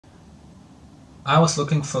I was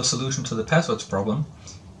looking for a solution to the passwords problem.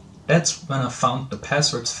 That's when I found the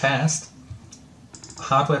PasswordsFAST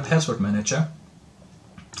hardware password manager,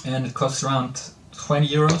 and it costs around 20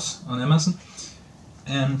 euros on Amazon.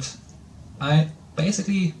 And I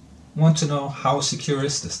basically want to know how secure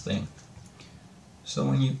is this thing. So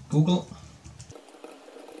when you Google,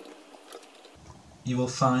 you will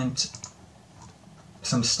find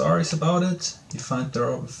some stories about it. You find their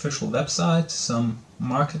official website, some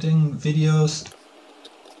marketing videos.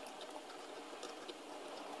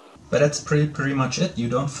 But that's pretty much it. You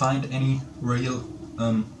don't find any real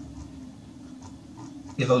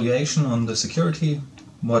evaluation on the security.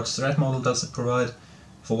 What threat model does it provide?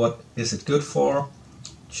 For what is it good for?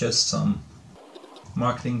 Just some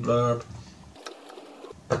marketing blurb.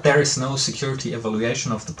 But there is no security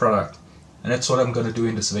evaluation of the product. And that's what I'm going to do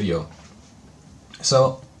in this video.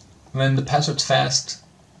 So when the PasswordsFAST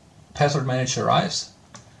password manager arrives,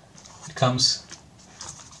 it comes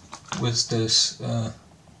with this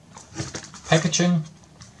packaging.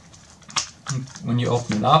 And when you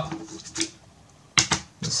open it up,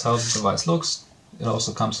 this is how the device looks. It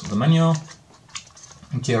also comes with a manual.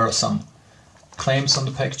 And here are some claims on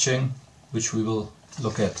the packaging, which we will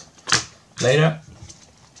look at later.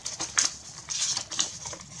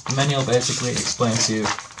 The manual basically explains you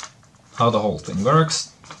how the whole thing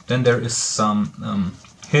works. Then there is some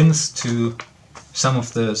hints to some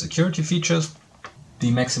of the security features.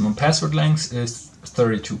 The maximum password length is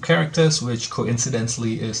 32 characters, which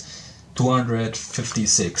coincidentally is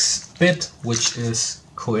 256 bit, which is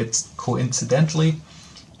coincidentally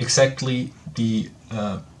exactly the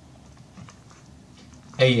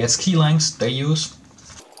AES key length they use.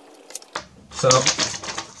 So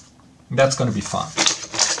that's going to be fun.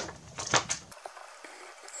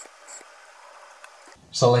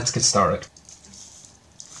 So let's get started.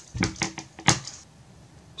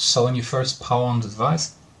 So when you first power on the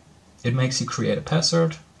device, it makes you create a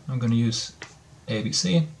password. I'm going to use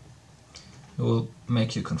ABC. It will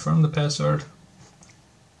make you confirm the password.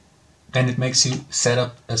 Then it makes you set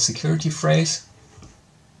up a security phrase,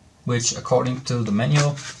 which according to the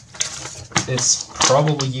manual is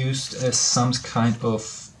probably used as some kind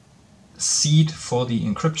of seed for the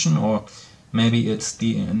encryption, or maybe it's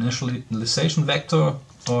the initialization vector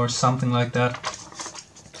or something like that.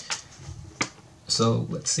 So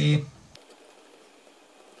let's see.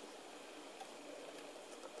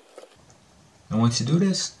 And once you do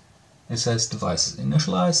this, it says device is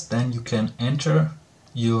initialized. Then you can enter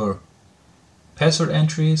your password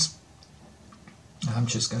entries. I'm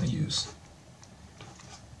just going to use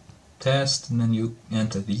test, and then you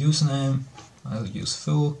enter the username. I'll use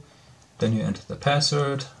foo. Then you enter the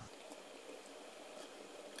password.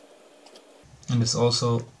 And it's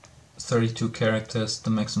also 32 characters, the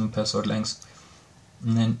maximum password length.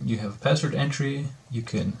 And then you have a password entry. You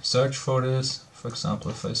can search for this. For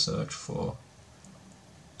example, if I search for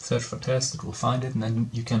test, it will find it, and then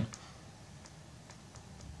you can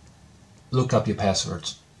look up your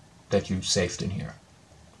passwords that you saved in here.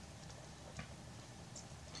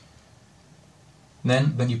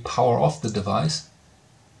 Then when you power off the device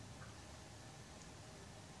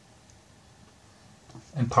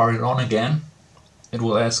and power it on again, it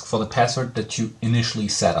will ask for the password that you initially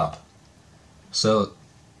set up. So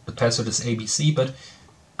the password is ABC, but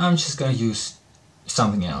I'm just going to use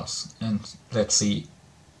something else, and let's see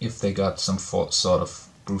if they got some sort of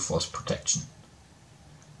brute force protection.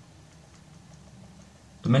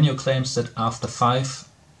 The manual claims that after 5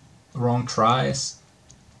 wrong tries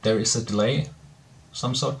there is a delay of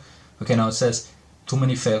some sort. Okay, now it says too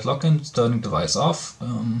many failed logins, turning device off.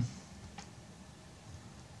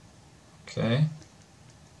 Okay.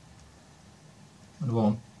 It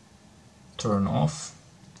won't turn off.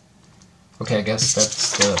 Okay, I guess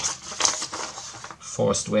that's the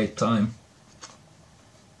forced wait time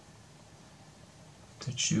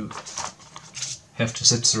that you have to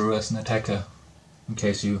sit through as an attacker in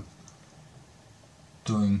case you're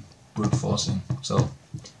doing brute forcing. So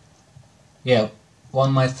yeah,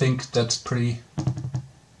 one might think that's pretty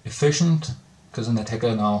efficient, because an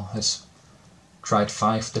attacker now has tried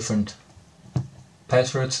 5 different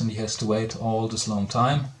passwords and he has to wait all this long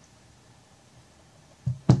time.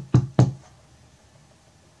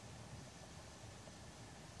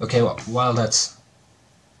 Okay, well, while that's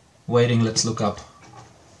waiting, let's look up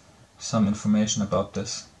some information about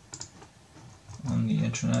this on the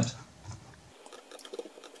internet.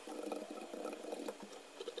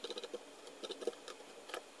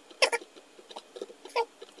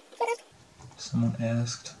 Someone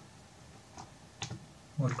asked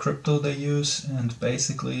what crypto they use, and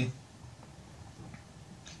basically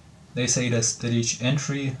They say that each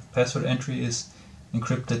entry, password entry, is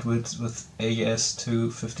encrypted with AES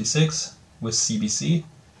 256 with CBC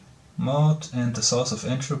mode, and the source of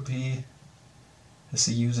entropy is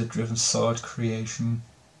a user-driven sort creation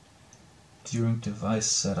during device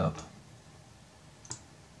setup.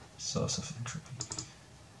 Source of entropy.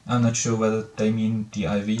 I'm not sure whether they mean the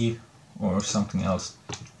IV or something else.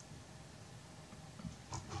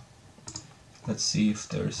 Let's see if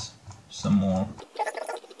there's some more.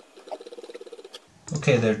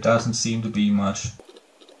 Okay, there doesn't seem to be much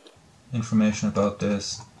information about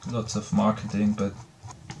this. Lots of marketing, but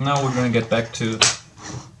now we're going to get back to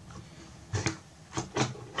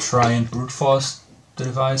try and brute force the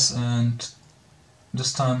device, and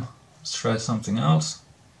this time let's try something else.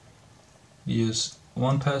 Use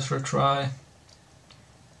one password try,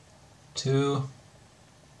 2,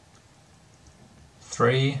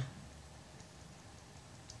 3,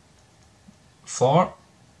 4,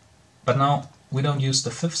 but now we don't use the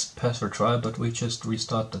 5th password try, but we just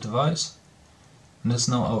restart the device. And this is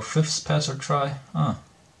now our 5th password try.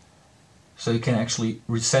 So you can actually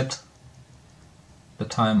reset the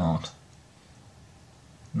timeout.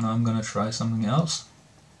 Now I'm gonna try something else.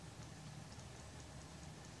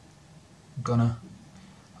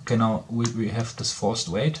 Okay, now we have this forced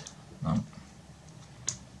wait. Now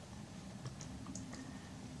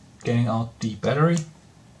getting out the battery.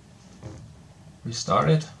 Restart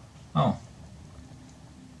it. Oh.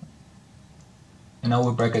 And now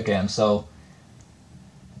we're back again. So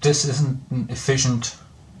this isn't an efficient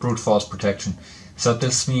brute force protection. So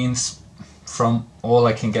this means, from all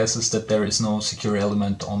I can guess, is that there is no secure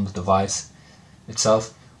element on the device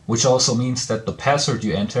itself, which also means that the password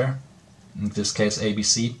you enter, in this case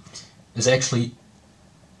ABC, is actually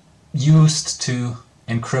used to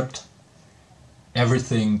encrypt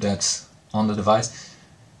everything that's on the device,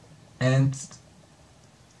 and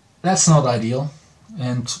that's not ideal.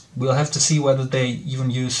 And we'll have to see whether they even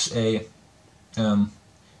use a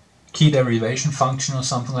key derivation function or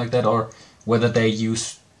something like that, or whether they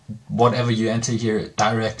use whatever you enter here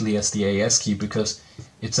directly as the AES key, because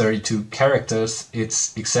it's 32 characters.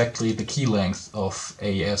 It's exactly the key length of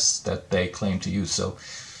AES that they claim to use, so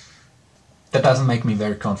that doesn't make me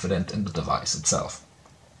very confident in the device itself.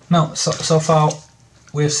 Now, so far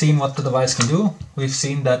we've seen what the device can do. We've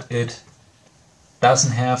seen that it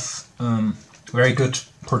doesn't have very good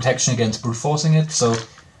protection against brute forcing it, so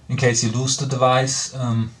in case you lose the device,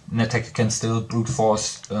 an attacker can still brute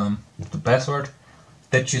force the password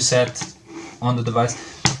that you set on the device.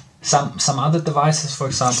 Some other devices, for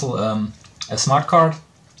example a smart card,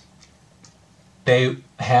 they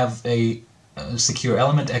have a secure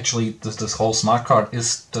element. Actually, this whole smart card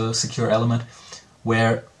is the secure element,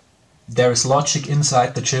 where there is logic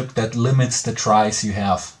inside the chip that limits the tries you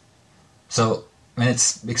have. So, and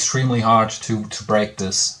it's extremely hard to break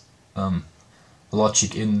this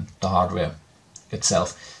logic in the hardware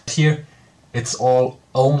itself. Here it's all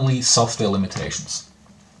only software limitations.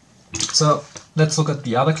 So let's look at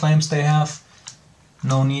the other claims they have.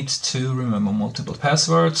 No need to remember multiple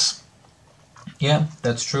passwords. Yeah,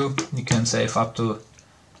 that's true. You can save up to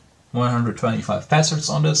 125 passwords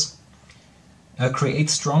on this. Create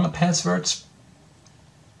stronger passwords.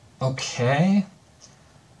 Okay.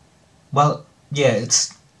 Well, yeah,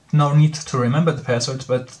 it's no need to remember the passwords,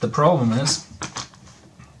 but the problem is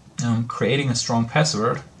creating a strong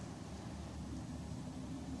password.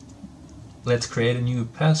 Let's create a new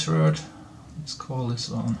password. Let's call this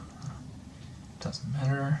one. Doesn't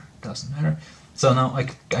matter. So now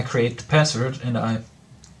I create the password and I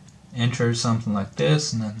enter something like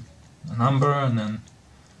this, and then a number, and then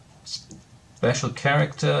special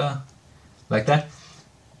character, like that.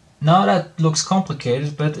 Now that looks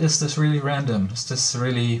complicated, but is this really random? Is this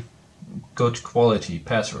really good quality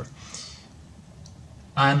password?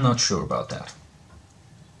 I'm not sure about that.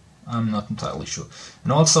 I'm not entirely sure.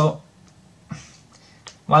 And also,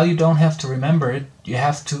 while you don't have to remember it, you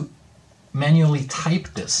have to manually type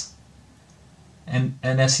this. And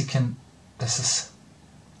as you can, this is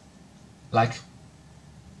like,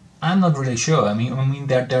 I'm not really sure. I mean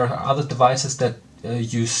there are other devices that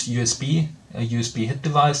use USB, a USB hit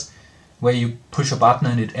device, where you push a button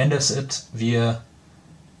and it enters it via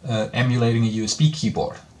emulating a USB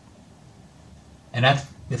keyboard. And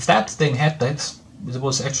if that thing had that, it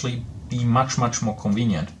would actually be much more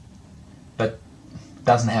convenient. But it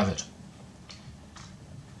doesn't have it.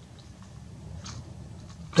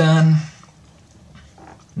 Then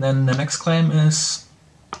the next claim is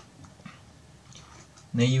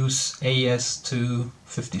they use AES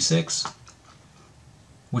 256,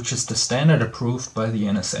 which is the standard approved by the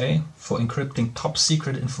NSA for encrypting top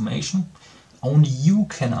secret information only you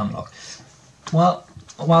can unlock. Well,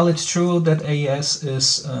 while it's true that AES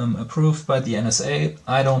is approved by the NSA,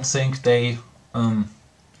 I don't think they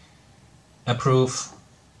approve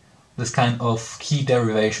this kind of key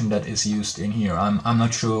derivation that is used in here. I'm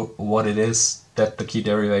not sure what it is that the key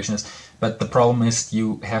derivation is, but the problem is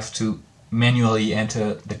you have to manually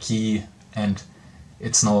enter the key, and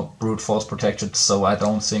it's not brute force protected, so I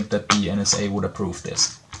don't think that the NSA would approve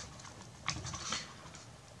this.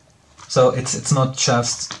 So it's not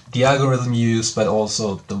just the algorithm you use, but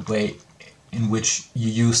also the way in which you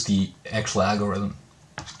use the actual algorithm,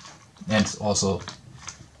 and also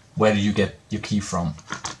where do you get your key from.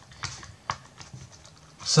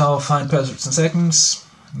 So find passwords in seconds.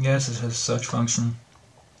 Yes, it has a search function.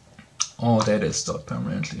 All data is stored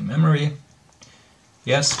permanently in memory.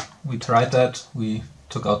 Yes, we tried that. We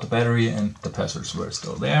took out the battery and the passwords were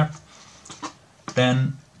still there.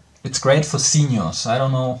 Then it's great for seniors. I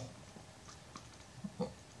don't know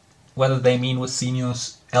whether they mean with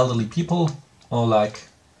seniors elderly people or like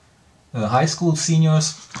high school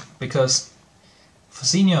seniors, because for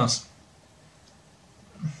seniors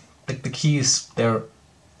the keys, they're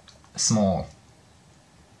small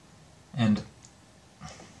and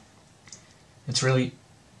it's really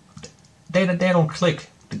they don't click,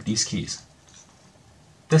 these keys.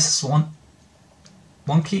 This is one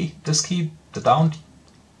key, this key, the down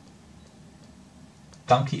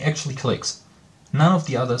key actually clicks. None of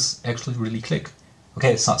the others actually really click.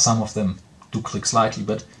 Okay, so some of them do click slightly,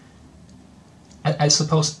 but I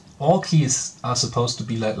suppose all keys are supposed to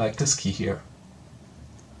be like this key here.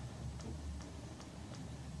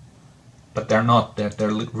 But they're not, they're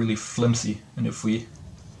really flimsy, and if we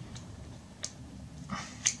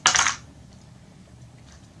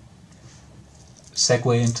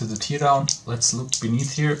segue into the teardown, let's look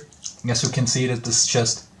beneath here. Yes, we can see that this is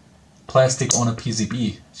just plastic on a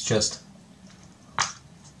PCB. It's just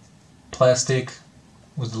plastic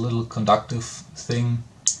with a little conductive thing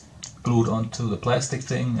glued onto the plastic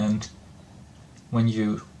thing, and when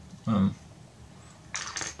you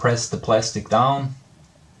press the plastic down,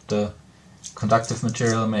 the conductive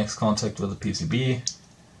material makes contact with the PCB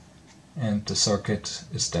and the circuit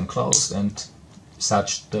is then closed, and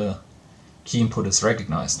such the key input is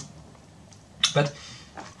recognized. But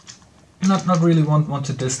not really want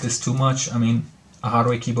to diss this too much. I mean, a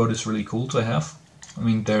hardware keyboard is really cool to have. I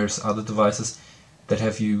mean, there's other devices that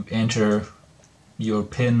have you enter your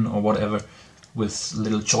pin or whatever with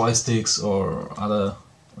little joysticks or other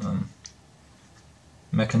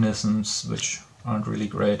mechanisms which aren't really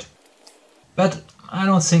great. But I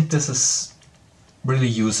don't think this is really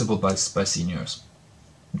usable by seniors.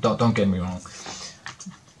 Don't get me wrong.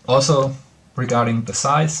 Also, regarding the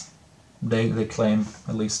size, they claim,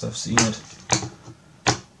 at least I've seen it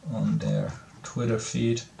on their Twitter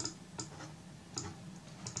feed,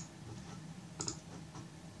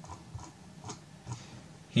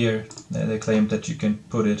 here they claim that you can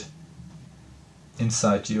put it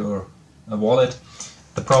inside your wallet.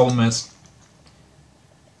 The problem is,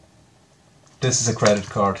 this is a credit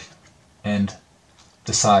card and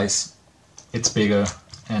the size, it's bigger,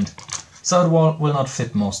 and so it will not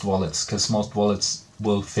fit most wallets, because most wallets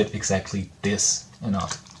will fit exactly this and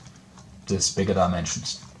not this bigger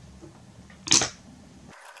dimensions.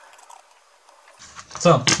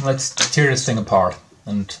 So let's tear this thing apart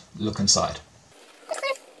and look inside.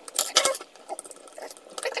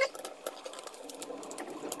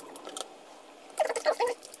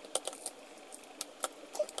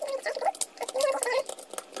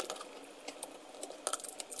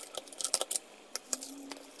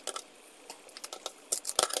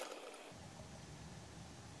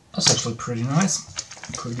 That's actually pretty nice,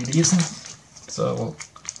 pretty decent. So we'll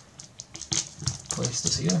place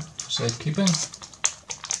this here for safekeeping.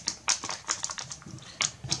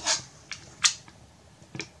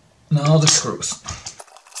 Now the screws.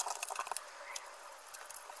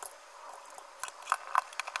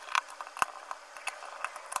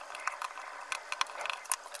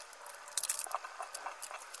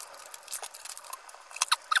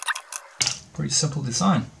 Pretty simple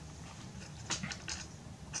design.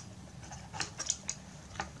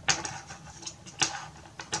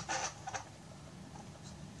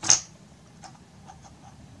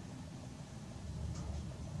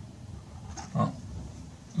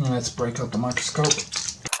 Let's break out the microscope.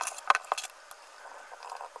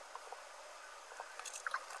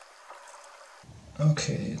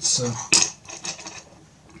 Okay, it's let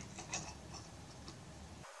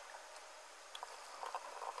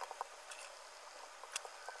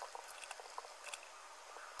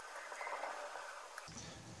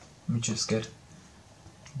me just get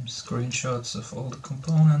some screenshots of all the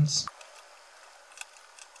components.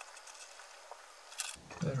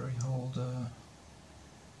 battery holder.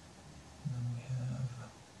 Then we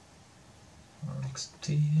have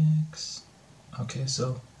RxTX. Okay,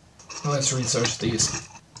 so let's research these.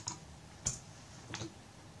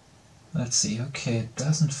 Let's see, okay, it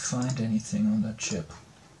doesn't find anything on that chip.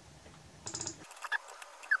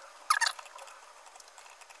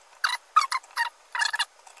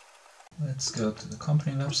 Let's go to the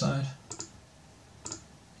company website.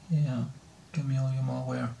 Yeah, give me all your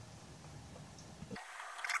malware.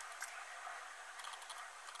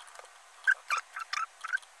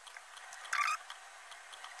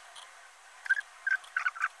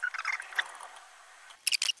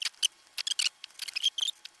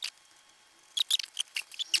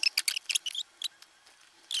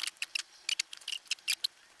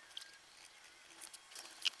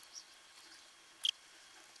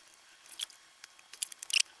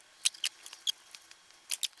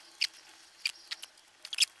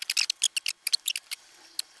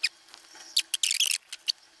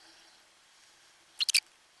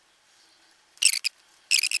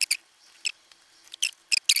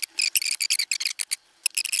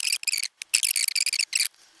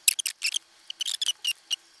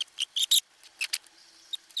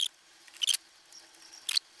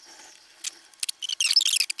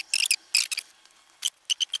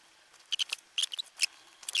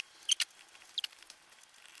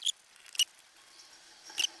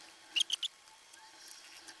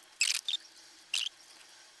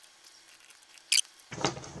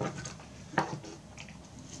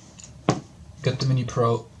 Got the Mini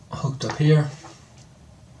Pro hooked up here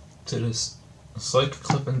to this cycle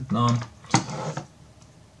clip, and now I'm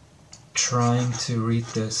trying to read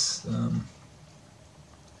this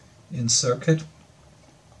in circuit.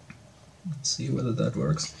 Let's see whether that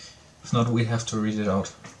works. If not, we have to read it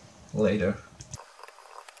out later.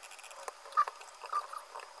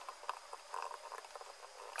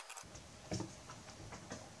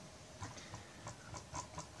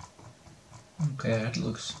 Okay, that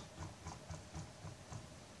looks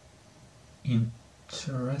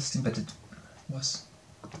interesting, but it was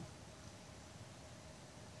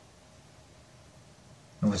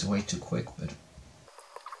way too quick, but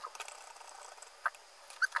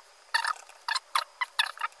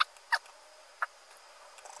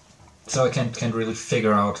so I can't really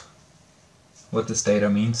figure out what this data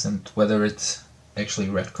means and whether it's actually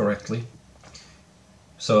read correctly.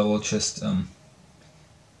 So I will just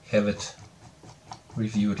have it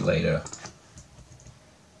reviewed later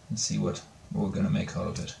and see what we're gonna make out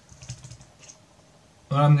of it.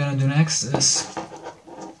 What I'm gonna do next is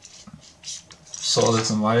solder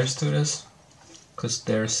some wires to this, because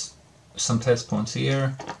there's some test points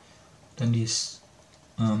here, then these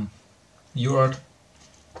UART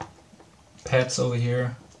pads over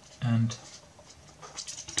here, and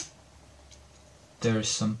there's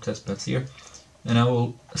some test pads here. And I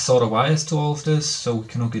will solder wires to all of this so we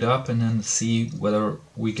can hook it up and then see whether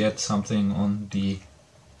we get something on the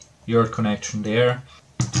UART connection there.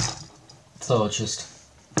 So I'll just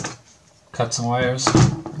cut some wires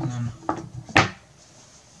and then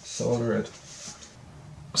solder it.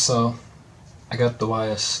 So I got the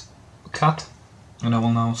wires cut, and I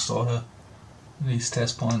will now solder these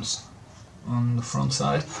test points on the front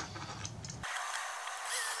side.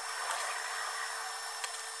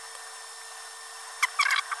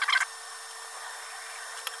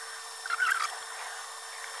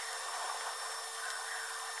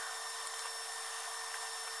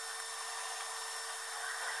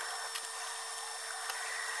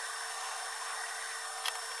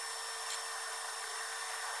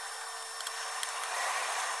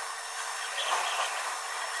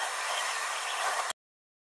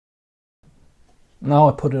 Now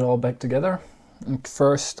I put it all back together. And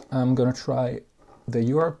first I'm gonna try the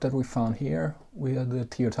UART that we found here. We had the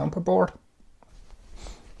Teardown board.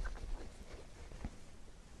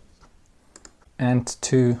 And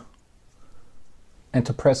to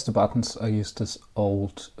press the buttons I used this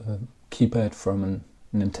old keypad from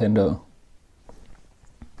a Nintendo.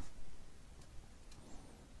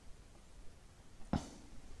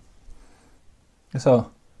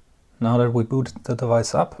 So now that we boot the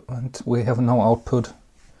device up and we have no output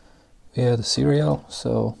via the serial,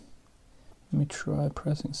 so let me try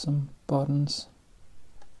pressing some buttons.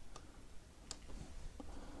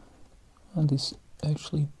 And these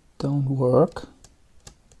actually don't work.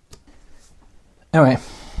 Anyway,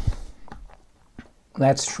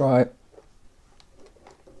 let's try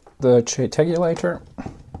the JTAG.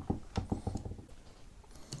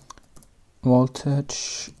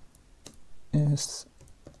 Voltage is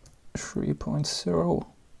 3.0.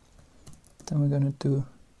 Then we're gonna do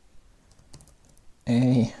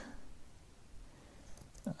a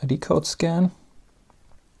ID code scan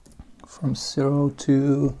from 0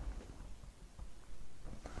 to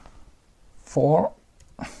 4.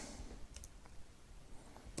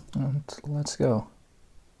 And let's go.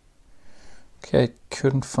 Okay,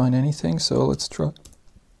 couldn't find anything, so let's try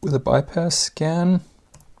with a bypass scan.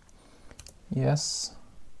 Yes.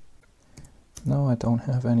 No, I don't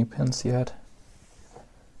have any pins yet.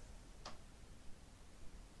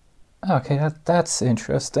 Okay, that's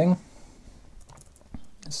interesting.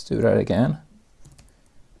 Let's do that again.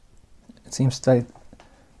 It seems like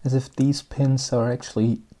as if these pins are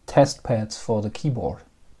actually test pads for the keyboard.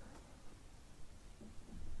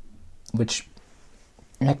 Which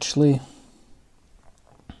actually,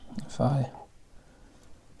 if I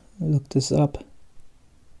look this up,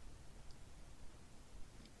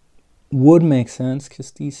 would make sense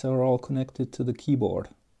because these are all connected to the keyboard.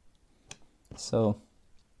 So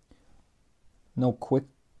no quick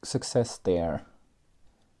success there.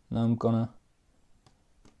 Now I'm gonna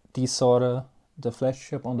desolder the flash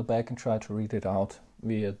chip on the back and try to read it out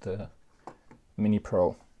via the Mini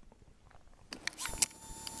Pro.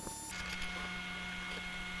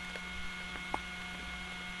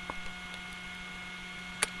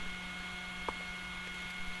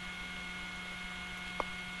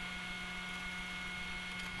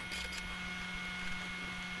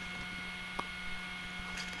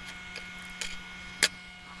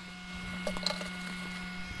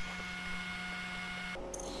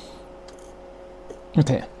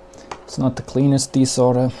 Okay, it's not the cleanest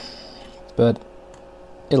desolder, but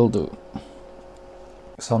it'll do.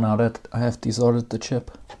 So now that I have desoldered the chip,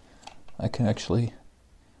 I can actually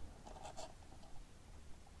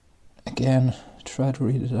again try to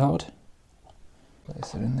read it out.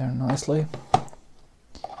 Place it in there nicely.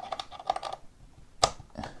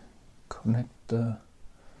 Connect the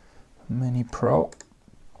Mini Pro.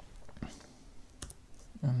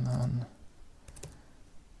 And then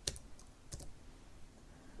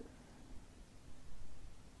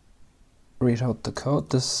read out the code.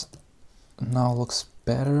 This now looks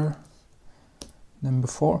better than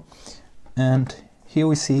before. And here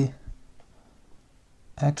we see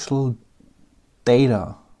actual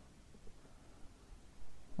data,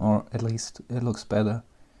 or at least it looks better.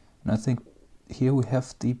 And I think here we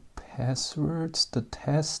have the passwords, the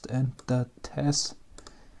test and the test.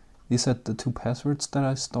 These are the two passwords that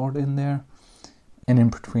I stored in there. And in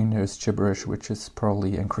between there's gibberish, which is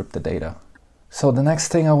probably encrypted data. So the next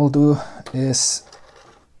thing I will do is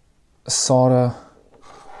solder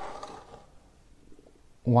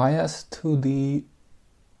wires to the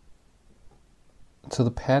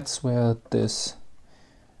pads where this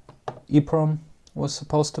EEPROM was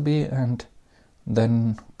supposed to be, and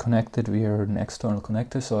then connect it via an external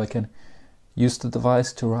connector so I can use the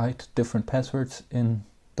device to write different passwords in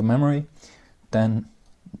the memory, then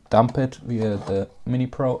dump it via the Mini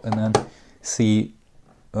Pro, and then see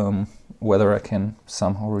whether I can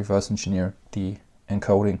somehow reverse engineer the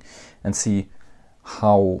encoding and see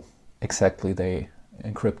how exactly they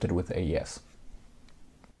encrypted with AES.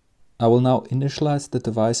 I will now initialize the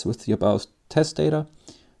device with the above test data,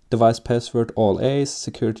 device password all A's,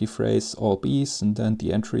 security phrase all B's, and then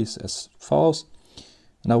the entries as follows.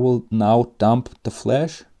 And I will now dump the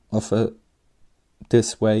flash of a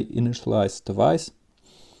this way initialized device,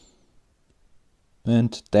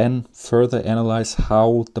 and then further analyze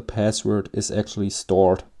how the password is actually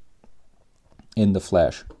stored in the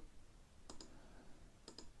flash.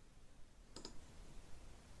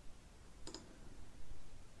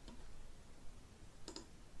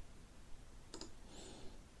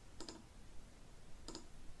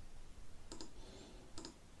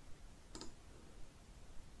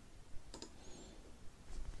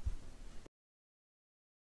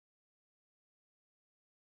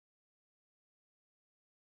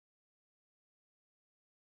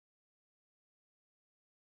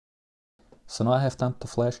 So now I have dumped the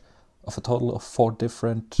flash of a total of 4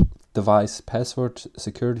 different device password,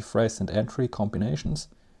 security phrase and entry combinations.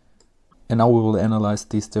 And now we will analyze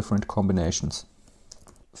these different combinations.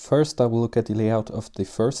 First I will look at the layout of the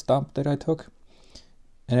first dump that I took.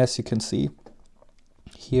 And as you can see,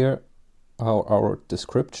 here are our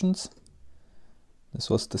descriptions. This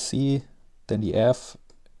was the C, then the F,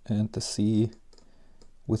 and the C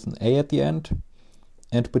with an A at the end.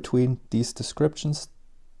 And between these descriptions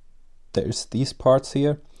there's these parts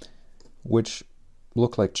here which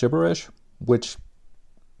look like gibberish, which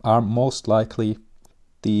are most likely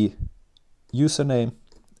the username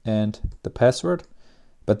and the password,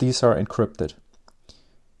 but these are encrypted.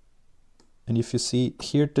 And if you see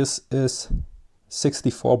here, this is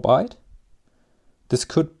 64 byte. This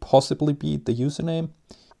could possibly be the username.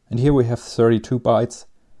 And here we have 32 bytes,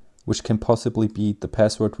 which can possibly be the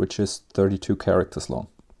password, which is 32 characters long.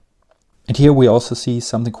 And here we also see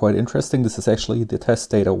something quite interesting. This is actually the test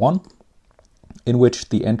data 1, in which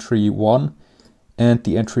the entry 1 and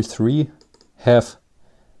the entry 3 have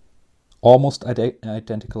almost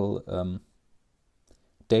identical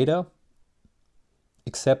data,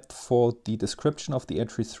 except for the description of the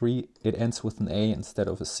entry 3, it ends with an A instead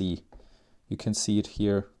of a C. You can see it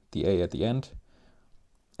here, the A at the end.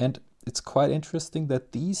 And it's quite interesting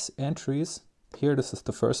that these entries, here this is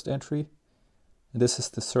the first entry, and this is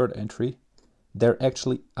the third entry, they're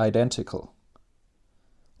actually identical.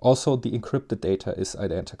 Also, the encrypted data is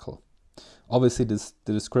identical. Obviously, the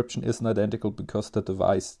description isn't identical because the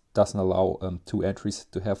device doesn't allow two entries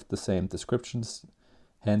to have the same descriptions.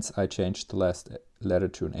 Hence, I changed the last letter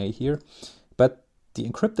to an A here. But the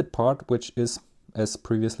encrypted part, which is, as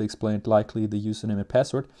previously explained, likely the username and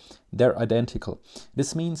password, they're identical.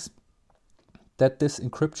 This means that this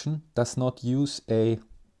encryption does not use a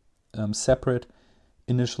separate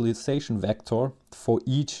initialization vector for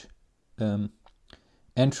each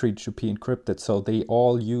entry to be encrypted. So they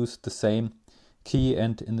all use the same key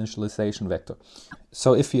and initialization vector.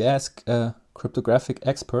 So if you ask a cryptographic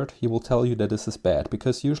expert, he will tell you that this is bad,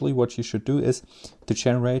 because usually what you should do is to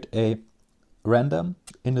generate a random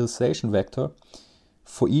initialization vector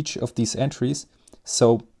for each of these entries,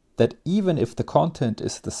 so that even if the content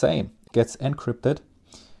is the same, it gets encrypted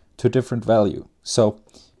to a different value. So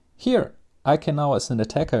here I can now, as an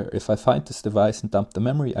attacker, if I find this device and dump the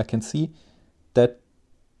memory, I can see that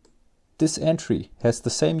this entry has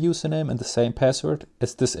the same username and the same password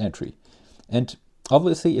as this entry. And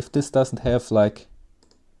obviously, if this doesn't have like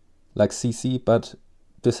CC, but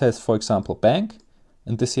this has, for example, bank,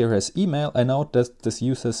 and this here has email, I know that this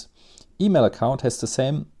user's email account has the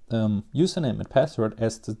same username and password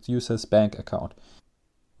as the user's bank account.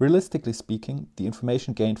 Realistically speaking, the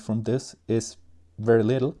information gained from this is very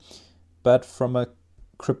little, but from a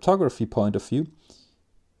cryptography point of view,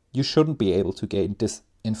 you shouldn't be able to gain this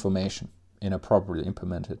information in a properly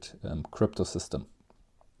implemented crypto system.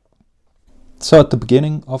 So at the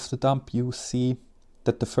beginning of the dump, you see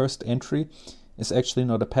that the first entry is actually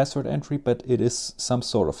not a password entry, but it is some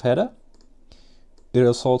sort of header. It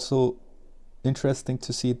is also interesting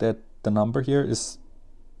to see that the number here is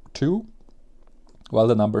 2, while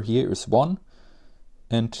the number here is 1,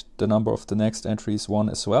 and the number of the next entry is 1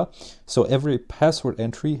 as well. So every password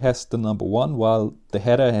entry has the number 1, while the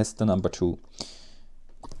header has the number 2.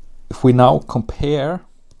 If we now compare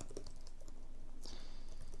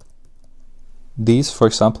these, for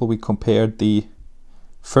example, we compared the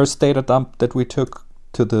first data dump that we took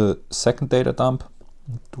to the second data dump.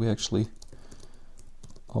 We actually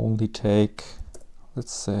only take,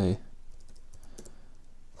 let's say,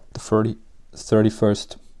 the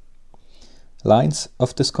 31st lines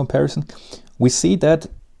of this comparison. We see that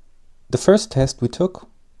the first test we took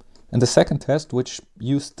and the second test, which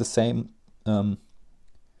used the same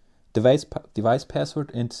device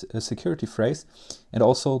password and a security phrase, and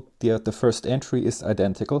also the first entry is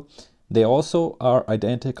identical. They also are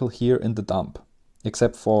identical here in the dump,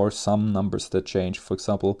 except for some numbers that change. For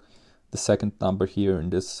example, the second number here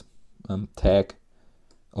in this tag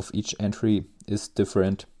of each entry is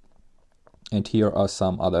different, and here are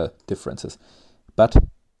some other differences. But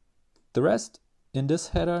the rest in this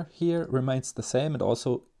header here remains the same, and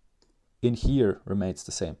also in here remains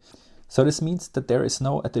the same. So this means that there is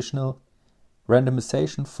no additional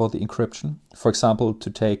randomization for the encryption. For example, to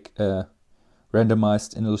take a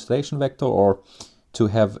randomized initialization vector, or to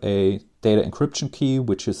have a data encryption key,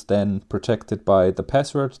 which is then protected by the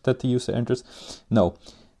password that the user enters. No,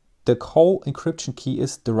 the whole encryption key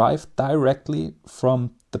is derived directly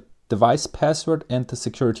from the device password and the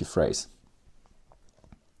security phrase.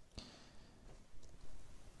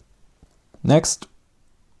 Next,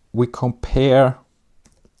 we compare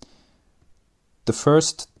the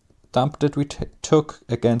first dump that we took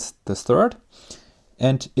against the third.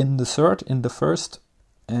 And in the first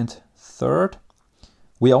and third,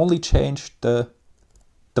 we only changed the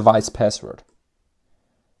device password.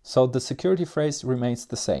 So the security phrase remains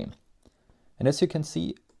the same. And as you can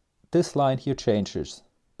see, this line here changes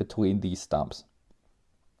between these dumps.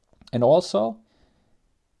 And also,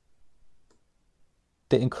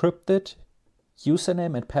 the encrypted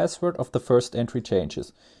username and password of the first entry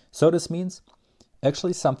changes. So this means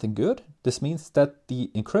actually something good. This means that the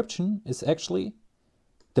encryption is actually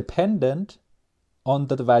dependent on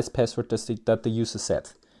the device password that the user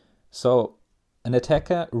set. So an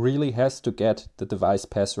attacker really has to get the device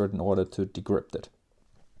password in order to decrypt it.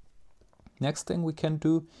 Next thing we can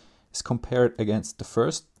do is compare it against the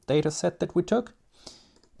first data set that we took.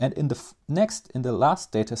 And in the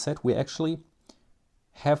last data set, we actually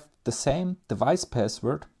have the same device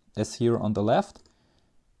password as here on the left,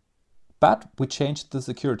 but we changed the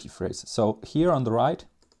security phrase. So here on the right,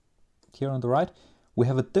 we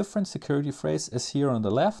have a different security phrase as here on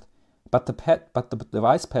the left, but the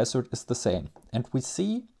device password is the same. And we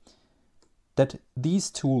see that these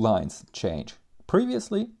two lines change.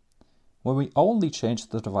 Previously, when we only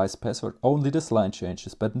changed the device password, only this line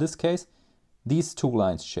changes. But in this case, these two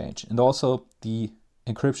lines change. And also the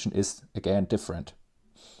encryption is again different.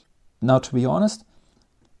 Now, to be honest,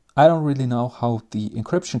 I don't really know how the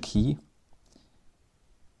encryption key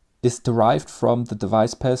is derived from the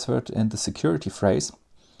device password and the security phrase.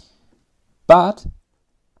 But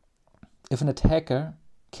if an attacker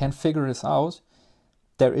can figure this out,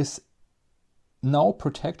 there is no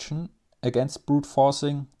protection against brute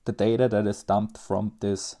forcing the data that is dumped from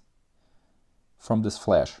this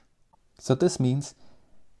flash. So this means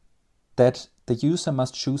that the user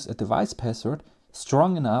must choose a device password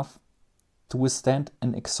strong enough to withstand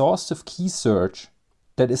an exhaustive key search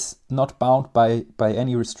that is not bound by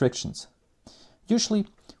any restrictions. Usually,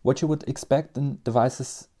 what you would expect in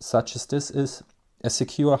devices such as this is a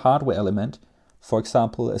secure hardware element, for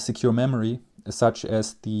example, a secure memory, such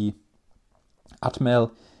as the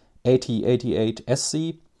Atmel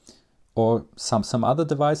 8088SC or some other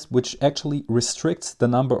device, which actually restricts the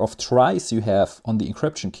number of tries you have on the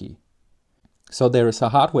encryption key. So there is a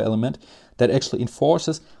hardware element that actually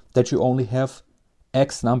enforces that you only have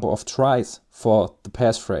X number of tries for the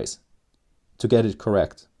passphrase to get it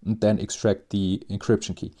correct and then extract the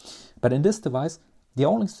encryption key. But in this device, the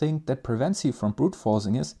only thing that prevents you from brute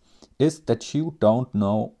forcing is that you don't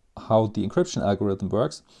know how the encryption algorithm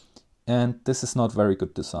works, and this is not very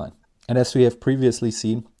good design. And as we have previously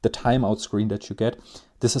seen, the timeout screen that you get,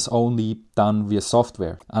 this is only done via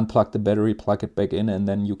software. Unplug the battery, plug it back in, and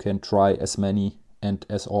then you can try as many and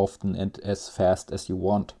as often and as fast as you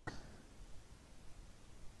want.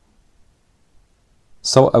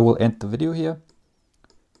 So I will end the video here.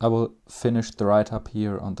 I will finish the write-up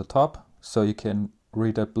here on the top, so you can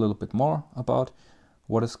read up a little bit more about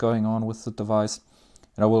what is going on with the device.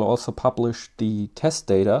 And I will also publish the test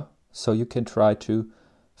data, so you can try to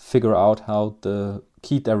figure out how the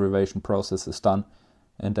key derivation process is done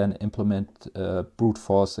and then implement brute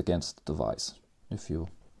force against the device, if you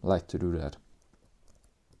like to do that.